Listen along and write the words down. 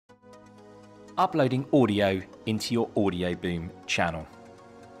uploading audio into your audioBoom channel.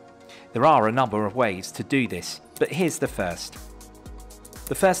 There are a number of ways to do this, but here's the first.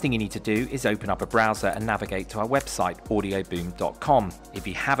 The first thing you need to do is open up a browser and navigate to our website, audioboom.com. If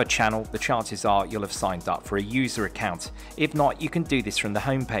you have a channel, the chances are you'll have signed up for a user account. If not, you can do this from the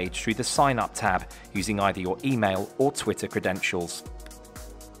homepage through the Sign Up tab using either your email or Twitter credentials.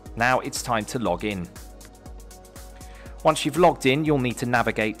 Now it's time to log in. Once you've logged in, you'll need to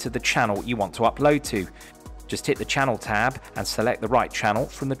navigate to the channel you want to upload to. Just hit the Channel tab and select the right channel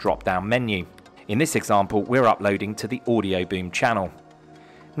from the drop-down menu. In this example, we're uploading to the audioBoom channel.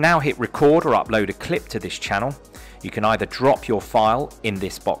 Now hit record or upload a clip to this channel. You can either drop your file in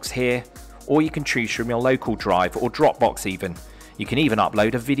this box here, or you can choose from your local drive or Dropbox even. You can even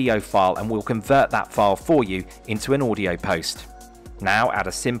upload a video file and we'll convert that file for you into an audio post. Now add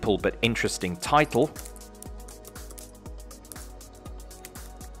a simple but interesting title.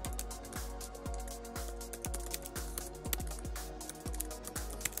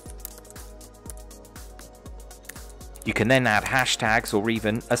 You can then add hashtags or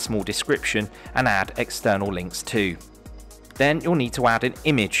even a small description and add external links too. Then you'll need to add an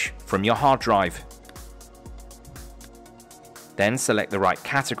image from your hard drive. Then select the right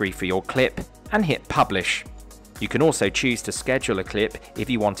category for your clip and hit publish. You can also choose to schedule a clip if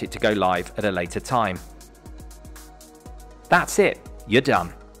you want it to go live at a later time. That's it, you're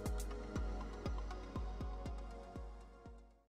done.